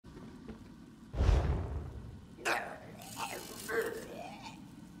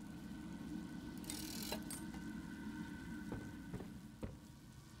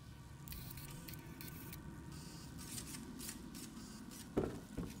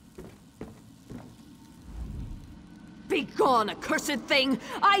Begone, accursed thing!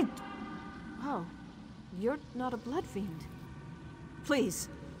 Oh, you're not a blood fiend. Please,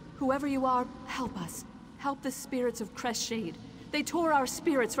 whoever you are, help us. Help the spirits of Crestshade. They tore our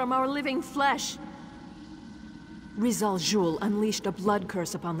spirits from our living flesh. Rizal Jul unleashed a blood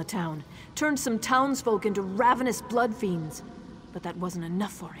curse upon the town, turned some townsfolk into ravenous blood fiends. But that wasn't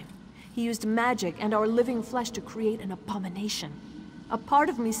enough for him. He used magic and our living flesh to create an abomination. A part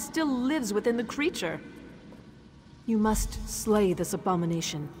of me still lives within the creature. You must slay this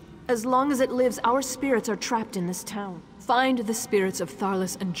abomination. As long as it lives, our spirits are trapped in this town. Find the spirits of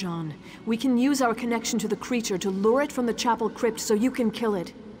Tharlas and John. We can use our connection to the creature to lure it from the chapel crypt so you can kill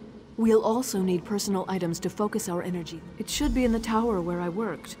it. We'll also need personal items to focus our energy. It should be in the tower where I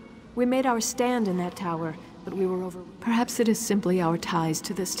worked. We made our stand in that tower, but we were over... Perhaps it is simply our ties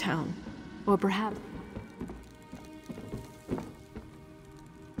to this town. Or perhaps...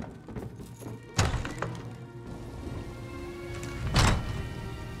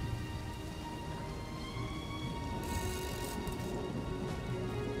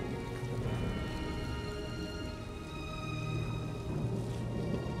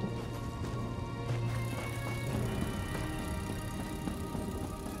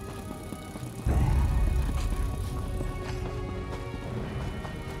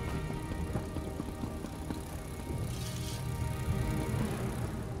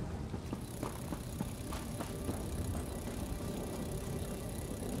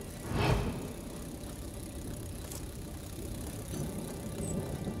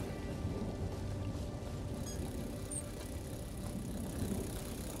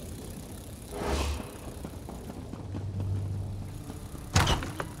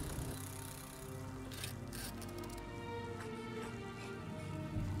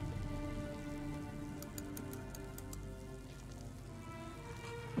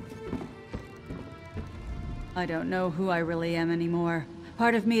 I don't know who I really am anymore.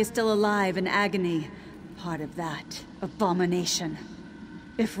 Part of me is still alive in agony. Part of that, abomination.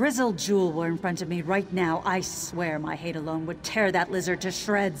 If Rizal Jul were in front of me right now, I swear my hate alone would tear that lizard to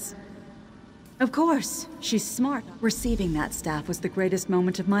shreds. Of course, she's smart. Receiving that staff was the greatest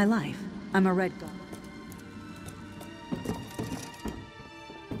moment of my life. I'm a red god.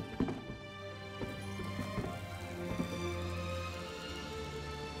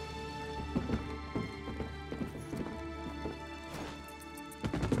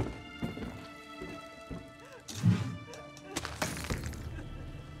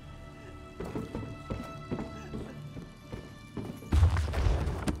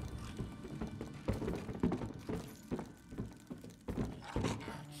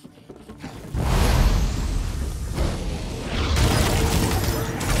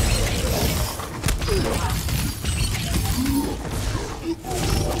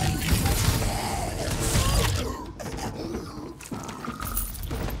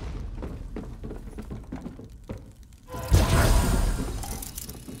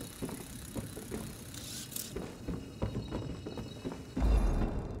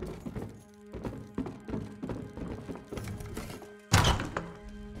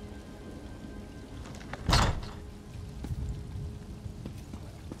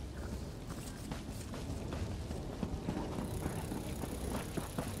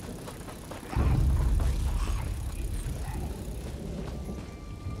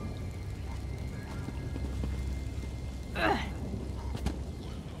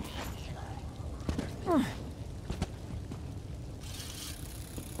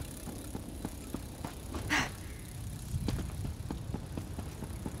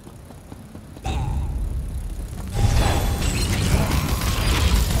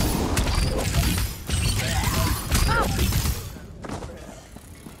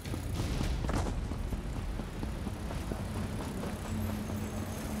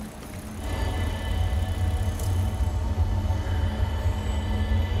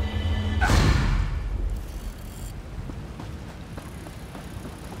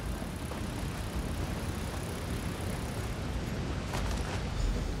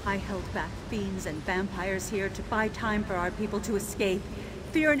 I held back fiends and vampires here to buy time for our people to escape.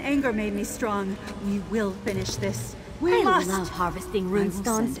 Fear and anger made me strong. We will finish this. We must! I love harvesting runestones.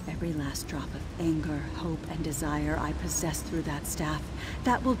 I will send every last drop of anger, hope, and desire I possess through that staff.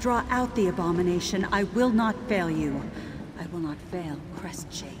 That will draw out the abomination. I will not fail you. I will not fail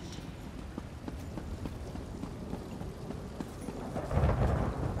Crestshade.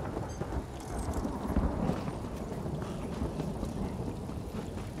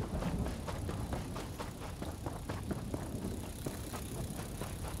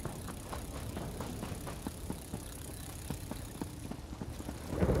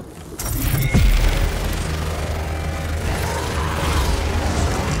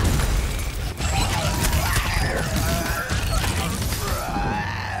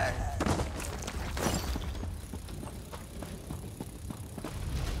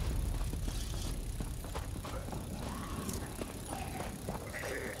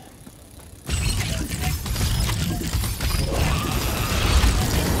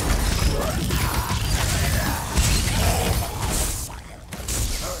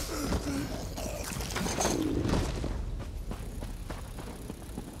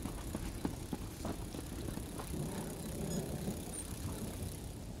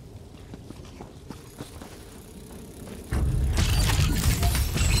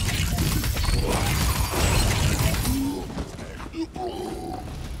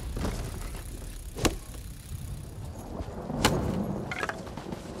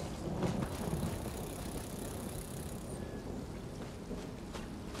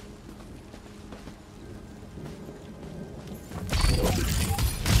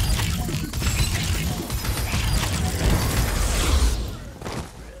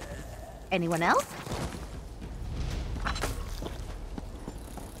 Anyone else?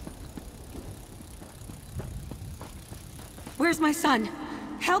 Where's my son?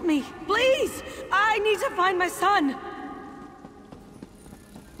 Help me, please! I need to find my son!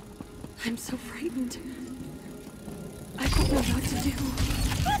 I'm so frightened. I don't know what to do.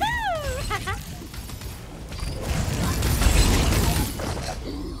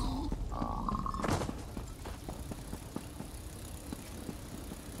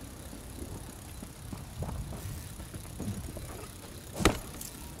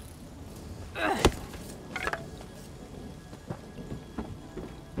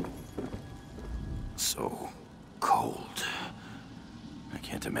 So cold. I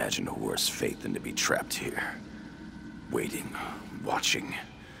can't imagine a worse fate than to be trapped here. Waiting, watching,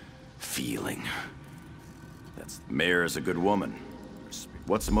 feeling. Mayor's a good woman.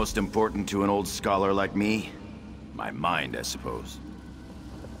 What's most important to an old scholar like me? My mind, I suppose.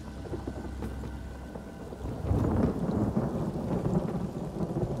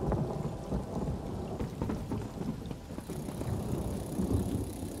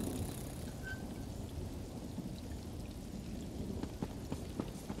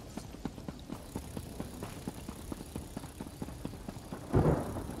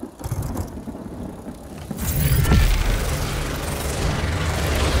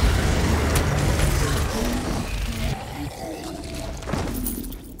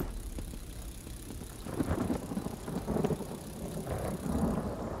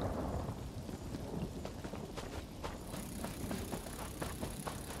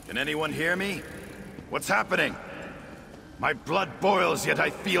 Can anyone hear me? What's happening? My blood boils, yet I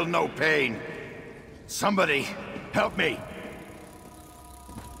feel no pain. Somebody, help me!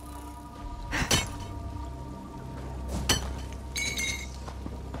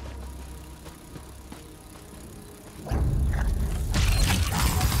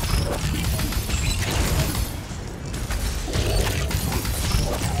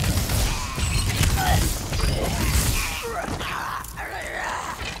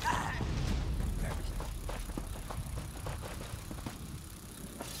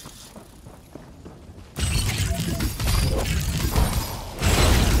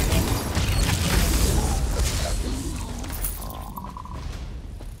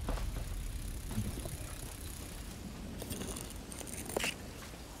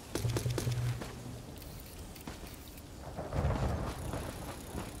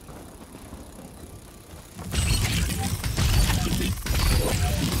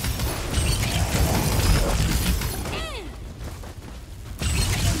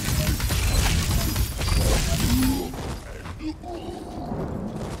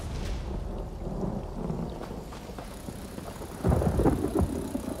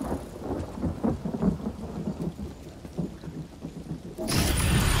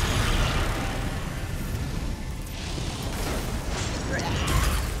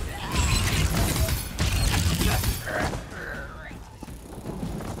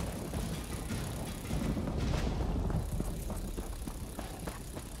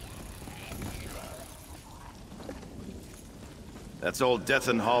 That's old Death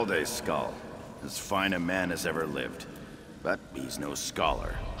and Halday's skull. As fine a man as ever lived. But he's no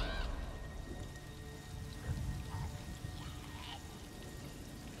scholar.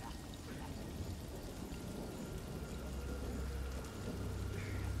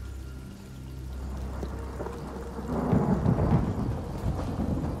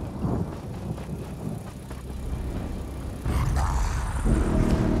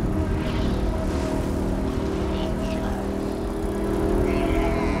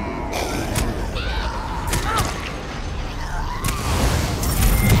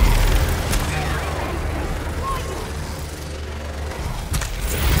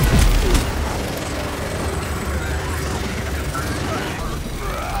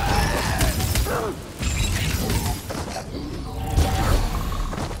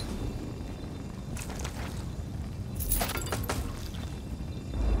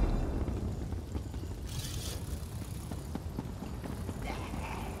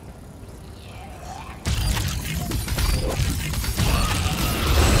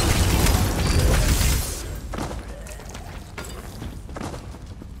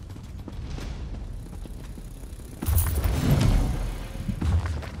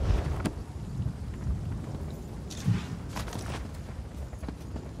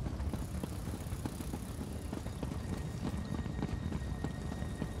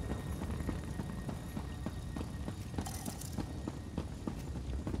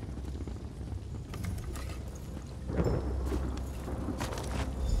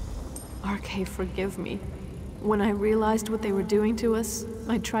 Okay, forgive me. When I realized what they were doing to us,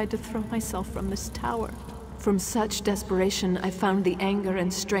 I tried to throw myself from this tower. From such desperation, I found the anger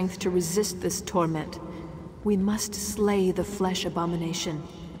and strength to resist this torment. We must slay the flesh abomination.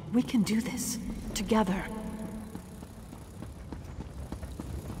 We can do this, together.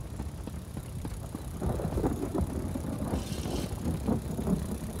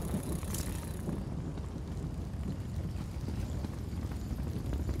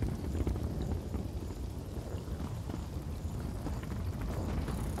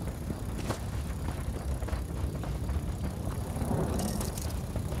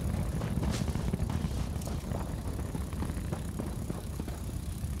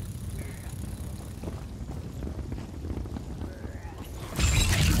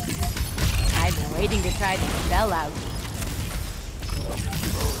 Waiting to try the spell out.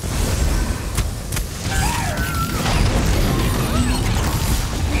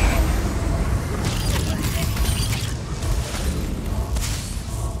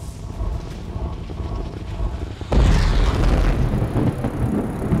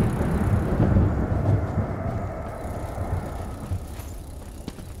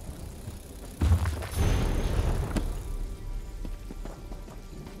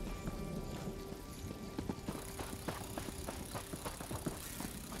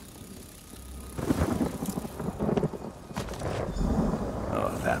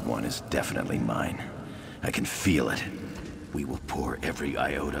 That one is definitely mine. I can feel it. We will pour every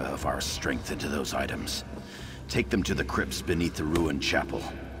iota of our strength into those items. Take them to the crypts beneath the ruined chapel.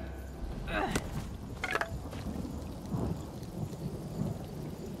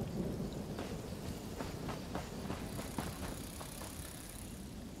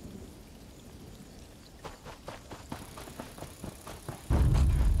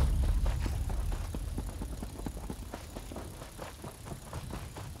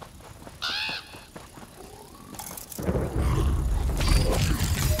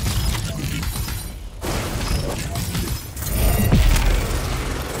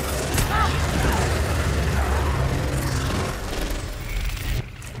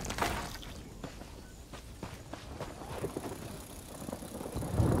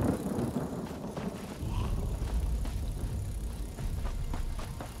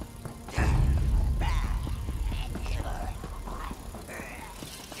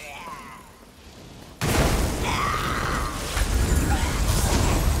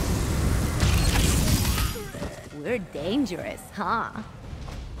 We're dangerous, huh?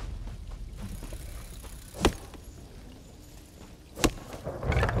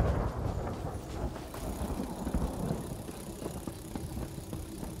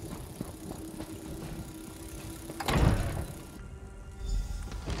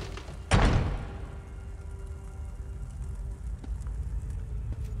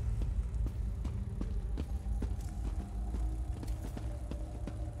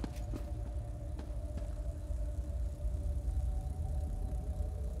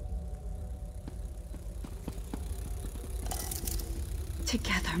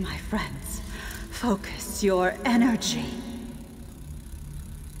 Together, my friends. Focus your energy.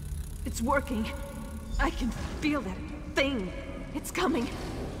 It's working. I can feel that thing. It's coming.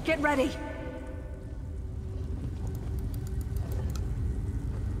 Get ready.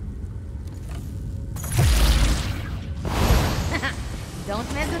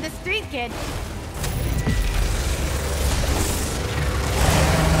 Don't mess with the street, kid.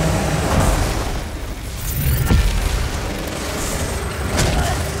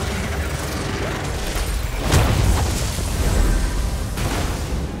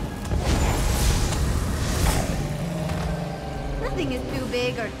 Nothing is too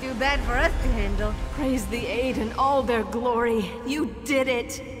big or too bad for us to handle. Praise the Eight in all their glory. You did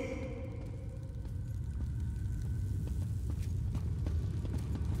it!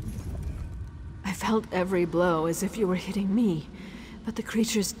 I felt every blow as if you were hitting me, but the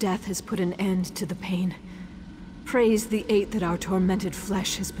creature's death has put an end to the pain. Praise the Eight that our tormented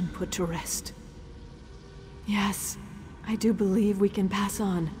flesh has been put to rest. Yes, I do believe we can pass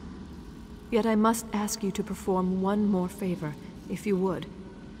on. Yet I must ask you to perform one more favor, if you would.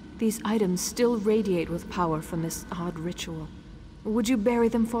 These items still radiate with power from this odd ritual. Would you bury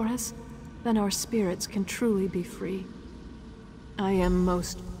them for us? Then our spirits can truly be free. I am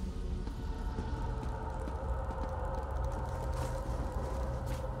most...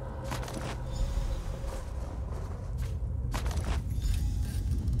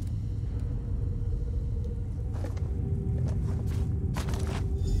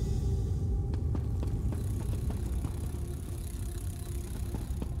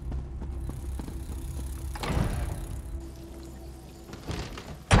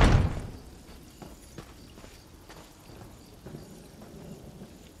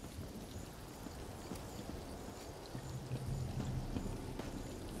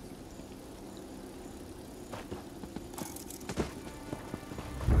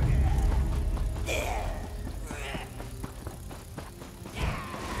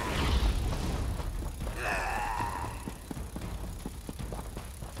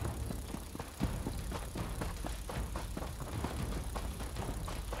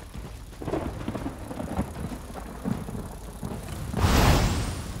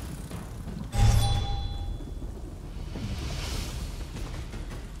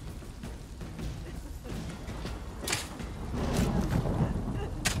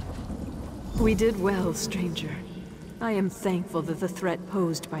 We did well, stranger. I am thankful that the threat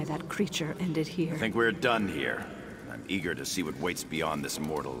posed by that creature ended here. I think we're done here. I'm eager to see what waits beyond this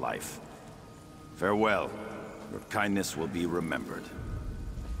mortal life. Farewell. Your kindness will be remembered.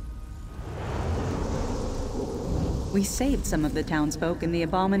 We saved some of the townsfolk and the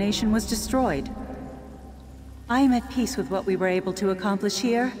abomination was destroyed. I am at peace with what we were able to accomplish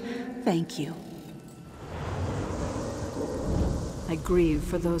here. Thank you. I grieve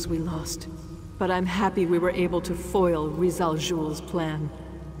for those we lost, but I'm happy we were able to foil Rizal Jul's plan.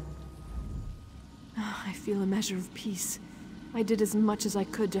 I feel a measure of peace. I did as much as I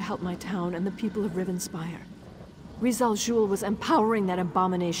could to help my town and the people of Rivenspire. Rizal Jul was empowering that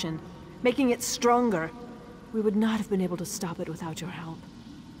abomination, making it stronger. We would not have been able to stop it without your help.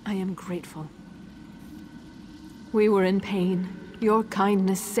 I am grateful. We were in pain. Your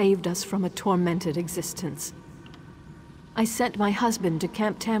kindness saved us from a tormented existence. I sent my husband to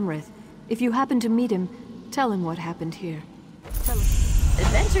Camp Tamrith. If you happen to meet him, tell him what happened here.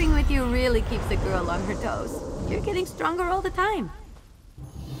 Adventuring with you really keeps a girl on her toes. You're getting stronger all the time.